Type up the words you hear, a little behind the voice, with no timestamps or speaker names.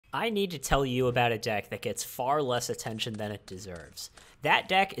I need to tell you about a deck that gets far less attention than it deserves. That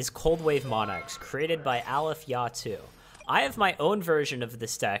deck is Cold Wave Monarchs, created by Aleph Ya2. I have my own version of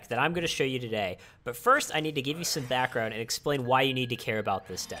this deck that I'm going to show you today, but first I need to give you some background and explain why you need to care about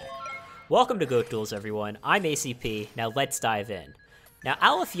this deck. Welcome to Goat Duels, everyone. I'm ACP. Now let's dive in. Now,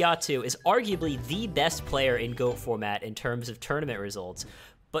 Aleph Ya2 is arguably the best player in GOAT format in terms of tournament results,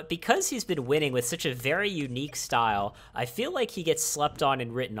 but because he's been winning with such a very unique style, I feel like he gets slept on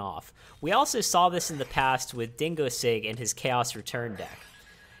and written off. We also saw this in the past with Dingo Sig and his Chaos Return deck.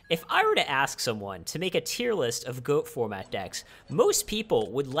 If I were to ask someone to make a tier list of GOAT format decks, most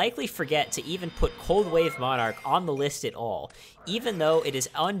people would likely forget to even put Cold Wave Monarch on the list at all, even though it is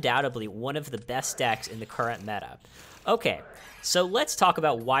undoubtedly one of the best decks in the current meta. Okay, so let's talk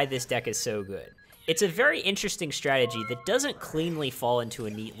about why this deck is so good. It's a very interesting strategy that doesn't cleanly fall into a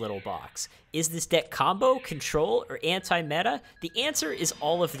neat little box. Is this deck combo, control, or anti-meta? The answer is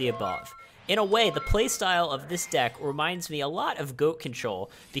all of the above. In a way, the playstyle of this deck reminds me a lot of GOAT control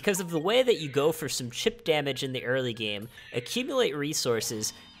because of the way that you go for some chip damage in the early game, accumulate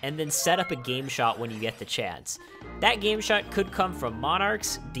resources, and then set up a game shot when you get the chance. That game shot could come from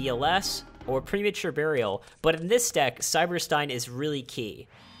Monarchs, DLS, or Premature Burial, but in this deck, Cyberstein is really key.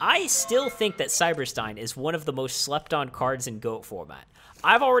 I still think that Cyberstein is one of the most slept on cards in GOAT format.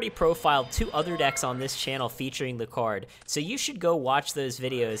 I've already profiled 2 other decks on this channel featuring the card, so you should go watch those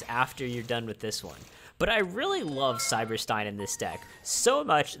videos after you're done with this one. But I really love Cyberstein in this deck, so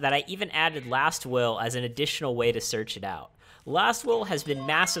much that I even added Last Will as an additional way to search it out. Last Will has been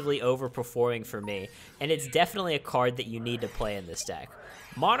massively overperforming for me, and it's definitely a card that you need to play in this deck.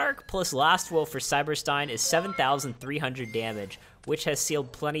 Monarch plus Last Will for Cyberstein is 7,300 damage, which has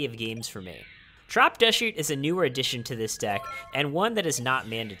sealed plenty of games for me. Trap Deshut is a newer addition to this deck, and one that is not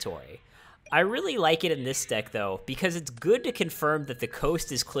mandatory. I really like it in this deck though, because it's good to confirm that the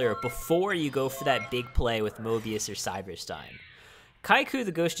coast is clear before you go for that big play with Mobius or Cyberstein. Kaiku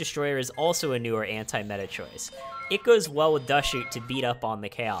the Ghost Destroyer is also a newer anti-meta choice. It goes well with Deshut to beat up on the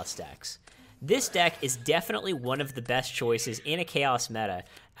Chaos decks. This deck is definitely one of the best choices in a Chaos meta,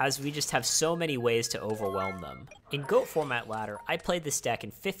 as we just have so many ways to overwhelm them. In GOAT format ladder, I played this deck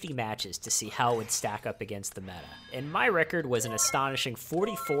in 50 matches to see how it would stack up against the meta, and my record was an astonishing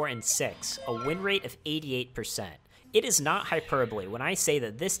 44-6, a win rate of 88%. It is not hyperbole when I say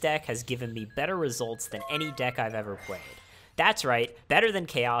that this deck has given me better results than any deck I've ever played. That's right, better than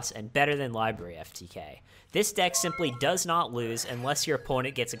Chaos and better than Library FTK. This deck simply does not lose unless your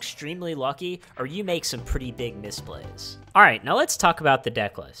opponent gets extremely lucky or you make some pretty big misplays. Alright, now let's talk about the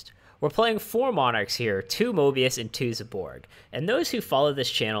deck list. We're playing 4 Monarchs here, 2 Mobius and 2 Zaborg. And those who follow this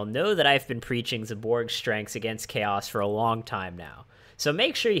channel know that I've been preaching Zaborg's strengths against Chaos for a long time now. So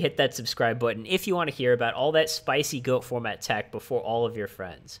make sure you hit that subscribe button if you want to hear about all that spicy GOAT format tech before all of your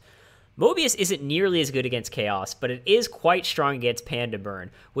friends. Mobius isn't nearly as good against Chaos, but it is quite strong against Panda Burn,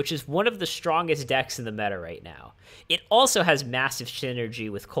 which is one of the strongest decks in the meta right now. It also has massive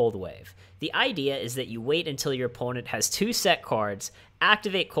synergy with Cold Wave. The idea is that you wait until your opponent has 2 set cards,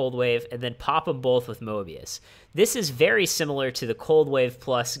 activate Cold Wave, and then pop them both with Mobius. This is very similar to the Cold Wave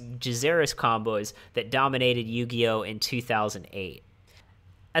plus Jazeris combos that dominated Yu-Gi-Oh! In 2008.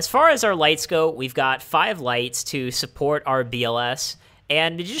 As far as our lights go, we've got 5 lights to support our BLS,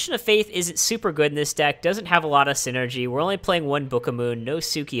 and Magician of Faith isn't super good in this deck, doesn't have a lot of synergy. We're only playing 1 Book of Moon, no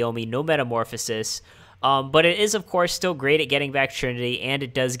Tsukiyomi, no Metamorphosis. But it is, of course, still great at getting back Trinity, and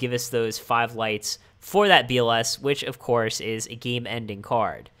it does give us those 5 lights for that BLS, which, of course, is a game-ending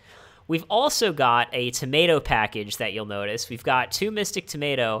card. We've also got a Tomato package that you'll notice. We've got 2 Mystic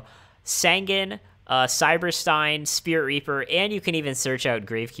Tomato, Sangan, Cyberstein, Spirit Reaper, and you can even search out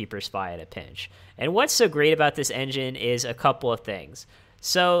Gravekeeper Spy at a pinch. And what's so great about this engine is a couple of things.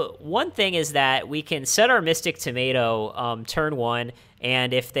 So one thing is that we can set our Mystic Tomato turn 1,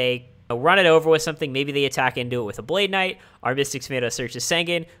 and if they run it over with something, maybe they attack into it with a Blade Knight, our Mystic Tomato searches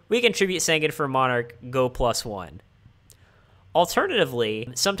Sangan, we can tribute Sangan for Monarch, go +1. Alternatively,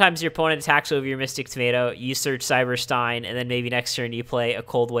 sometimes your opponent attacks over your Mystic Tomato, you search Cyberstein, and then maybe next turn you play a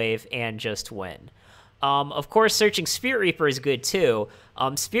Cold Wave and just win. Of course, searching Spirit Reaper is good too.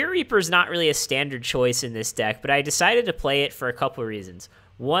 Spirit Reaper is not really a standard choice in this deck, but I decided to play it for a couple of reasons.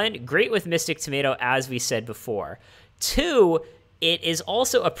 1, great with Mystic Tomato, as we said before. 2, it is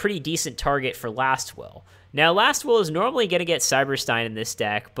also a pretty decent target for Last Will. Now, Last Will is normally going to get Cyberstein in this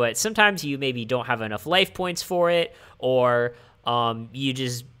deck, but sometimes you maybe don't have enough life points for it, or you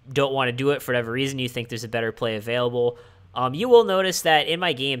just don't want to do it for whatever reason. You think there's a better play available. You will notice that in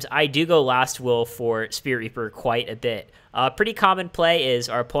my games, I do go last will for Spirit Reaper quite a bit. Pretty common play is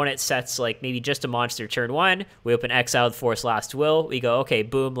our opponent sets like maybe just a monster turn 1. We open Exiled Force last will. We go, okay,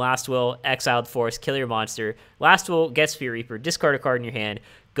 boom, last will, Exiled Force, kill your monster. Last will, get Spirit Reaper, discard a card in your hand,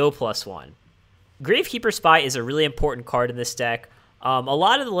 go +1. Gravekeeper Spy is a really important card in this deck. A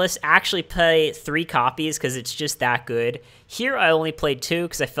lot of the lists actually play 3 copies because it's just that good. Here I only played 2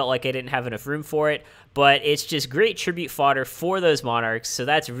 because I felt like I didn't have enough room for it, but it's just great tribute fodder for those Monarchs, so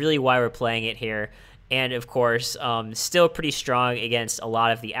that's really why we're playing it here. And of course, still pretty strong against a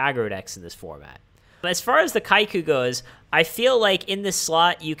lot of the aggro decks in this format. As far as the Kaiku goes, I feel like in this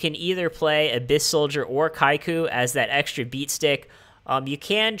slot you can either play Abyss Soldier or Kaiku as that extra beat stick. You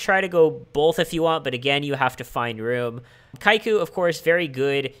can try to go both if you want, but again, you have to find room. Kaiku, of course, very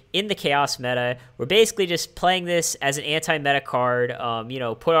good in the Chaos meta. We're basically just playing this as an anti-meta card,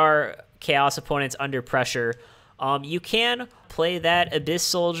 put our Chaos opponents under pressure. You can play that Abyss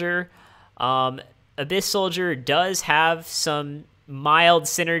Soldier. Abyss Soldier does have some mild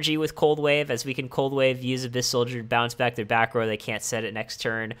synergy with Cold Wave, as we can Cold Wave, use Abyss Soldier to bounce back their back row. They can't set it next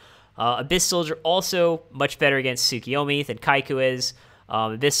turn. Abyss Soldier also much better against Tsukiyomi than Kaiku is.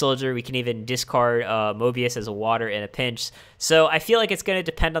 Abyss Soldier, we can even discard Mobius as a water in a pinch. So I feel like it's going to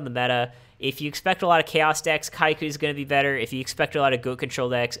depend on the meta. If you expect a lot of Chaos decks, Kaiku is going to be better. If you expect a lot of Goat Control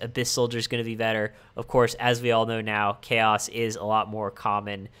decks, Abyss Soldier is going to be better. Of course, as we all know now, Chaos is a lot more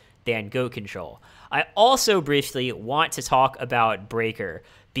common than Goat Control. I also briefly want to talk about Breaker,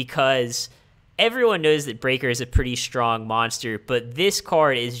 because everyone knows that Breaker is a pretty strong monster, but this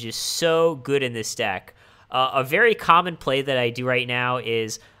card is just so good in this deck. A very common play that I do right now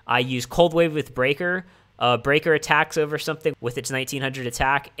is I use Cold Wave with Breaker. Breaker attacks over something with its 1900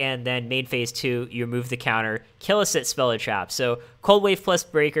 attack, and then main phase 2, you remove the counter, kill a set spell or trap. So Cold Wave plus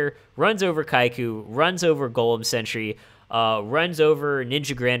Breaker runs over Kaiku, runs over Golem Sentry, runs over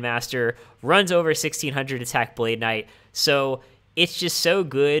Ninja Grandmaster, runs over 1600 attack Blade Knight. So it's just so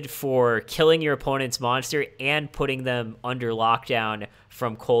good for killing your opponent's monster and putting them under lockdown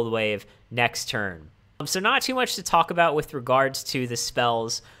from Cold Wave next turn. So not too much to talk about with regards to the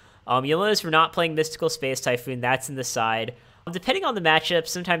spells. You'll notice we're not playing Mystical Space Typhoon. That's in the side. Depending on the matchup,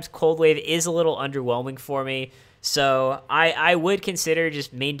 sometimes Cold Wave is a little underwhelming for me. So I would consider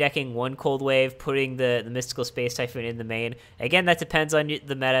just main decking one Cold Wave, putting the Mystical Space Typhoon in the main. Again, that depends on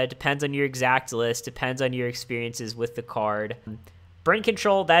the meta, depends on your exact list, depends on your experiences with the card. Brain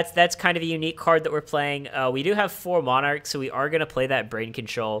Control, that's kind of a unique card that we're playing. We do have 4 Monarchs, so we are going to play that Brain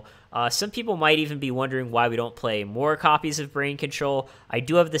Control. Some people might even be wondering why we don't play more copies of Brain Control. I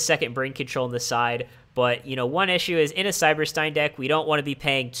do have the second Brain Control on the side, but one issue is in a Cyberstein deck, we don't want to be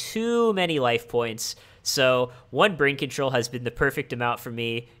paying too many life points. So 1 Brain Control has been the perfect amount for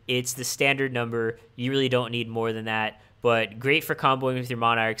me. It's the standard number. You really don't need more than that, but great for comboing with your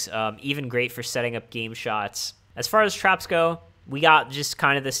Monarchs, even great for setting up game shots. As far as traps go, we got just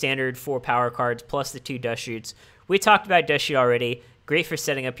kind of the standard 4 power cards plus the 2 Dust Shoots. We talked about Dust Shoot already. Great for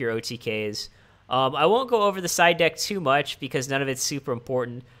setting up your OTKs. I won't go over the side deck too much because none of it's super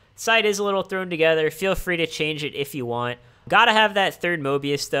important. Side is a little thrown together. Feel free to change it if you want. Gotta have that third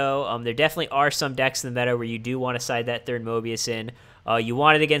Mobius though. There definitely are some decks in the meta where you do want to side that third Mobius in. You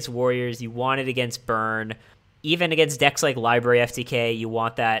want it against Warriors. You want it against Burn. Even against decks like Library FTK, you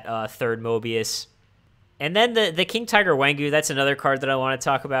want that third Mobius. And then the King Tiger Wangu, that's another card that I want to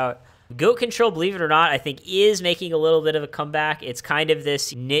talk about. Goat Control, believe it or not, I think is making a little bit of a comeback. It's kind of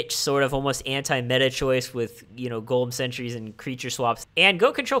this niche sort of almost anti-meta choice with, Golem Sentries and Creature Swaps. And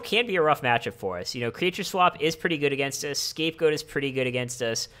Goat Control can be a rough matchup for us. Creature Swap is pretty good against us. Scapegoat is pretty good against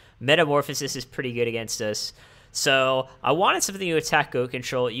us. Metamorphosis is pretty good against us. So I wanted something to attack Goat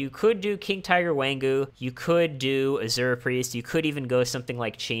Control. You could do King Tiger Wangu. You could do Azura Priest. You could even go something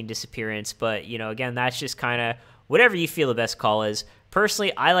like Chain Disappearance. But, again, that's just kind of whatever you feel the best call is.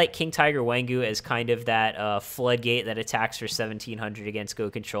 Personally, I like King Tiger Wangu as kind of that floodgate that attacks for 1700 against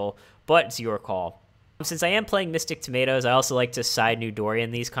Goat Control, but it's your call. Since I am playing Mystic Tomatoes, I also like to side New Dory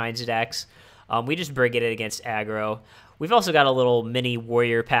in these kinds of decks. We just brigade it against aggro. We've also got a little mini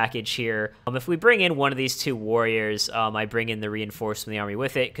warrior package here. If we bring in one of these 2 warriors, I bring in the reinforcement of the army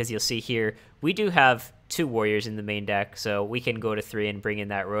with it, because you'll see here, we do have 2 warriors in the main deck, so we can go to 3 and bring in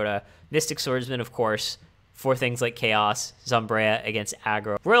that Rhoda. Mystic Swordsman, of course, for things like Chaos, Zumbrea against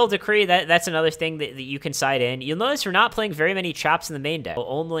aggro. Royal Decree, that's another thing that you can side in. You'll notice we're not playing very many traps in the main deck,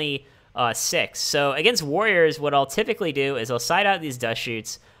 only 6. So against Warriors, what I'll typically do is I'll side out these Dust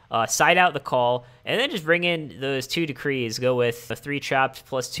Shoots, side out the Call, and then just bring in those 2 Decrees, go with 3 traps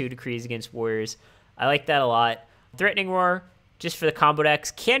plus 2 Decrees against Warriors. I like that a lot. Threatening Roar just for the combo decks.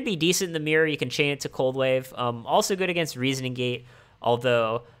 Can be decent in the mirror. You can chain it to Cold Wave. Also good against Reasoning Gate,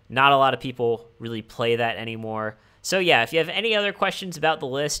 although not a lot of people really play that anymore. So yeah, if you have any other questions about the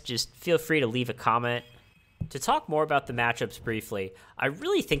list, just feel free to leave a comment. To talk more about the matchups briefly, I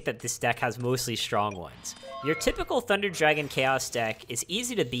really think that this deck has mostly strong ones. Your typical Thunder Dragon Chaos deck is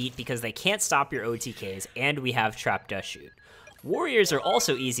easy to beat because they can't stop your OTKs, and we have Trap Dust Shoot. Warriors are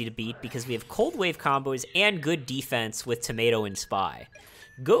also easy to beat because we have Cold Wave combos and good defense with Tomato and Spy.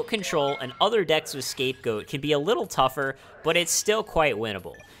 Goat Control and other decks with Scapegoat can be a little tougher, but it's still quite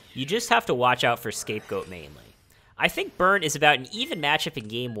winnable. You just have to watch out for Scapegoat mainly. I think Burn is about an even matchup in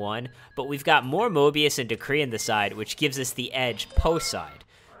Game 1, but we've got more Mobius and Decree on the side, which gives us the edge post-side.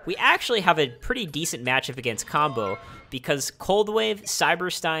 We actually have a pretty decent matchup against Combo, because Cold Wave,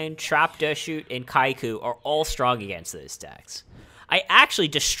 Cyberstein, Trap Dust Shoot, and Kaiku are all strong against those decks. I actually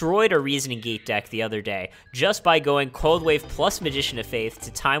destroyed a Reasoning Gate deck the other day, just by going Cold Wave plus Magician of Faith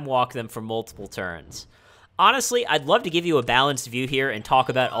to time walk them for multiple turns. Honestly, I'd love to give you a balanced view here and talk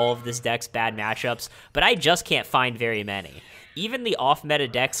about all of this deck's bad matchups, but I just can't find very many. Even the off-meta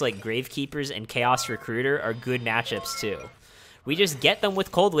decks like Gravekeepers and Chaos Recruiter are good matchups too. We just get them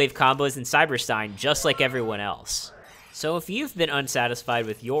with Cold Wave combos in Cyberstein just like everyone else. So if you've been unsatisfied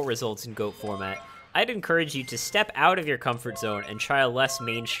with your results in GOAT format, I'd encourage you to step out of your comfort zone and try a less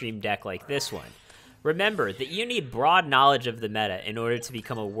mainstream deck like this one. Remember that you need broad knowledge of the meta in order to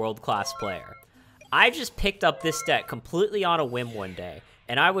become a world-class player. I just picked up this deck completely on a whim one day,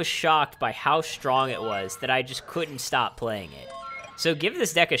 and I was shocked by how strong it was that I just couldn't stop playing it. So give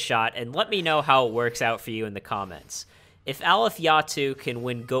this deck a shot and let me know how it works out for you in the comments. If Aleph Yatu can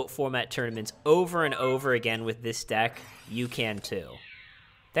win GOAT format tournaments over and over again with this deck, you can too.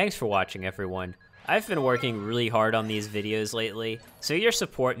 Thanks for watching, everyone. I've been working really hard on these videos lately, so your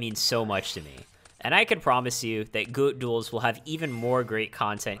support means so much to me. And I can promise you that GOAT Duels will have even more great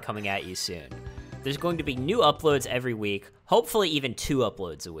content coming at you soon. There's going to be new uploads every week, hopefully even 2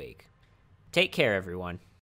 uploads a week. Take care, everyone.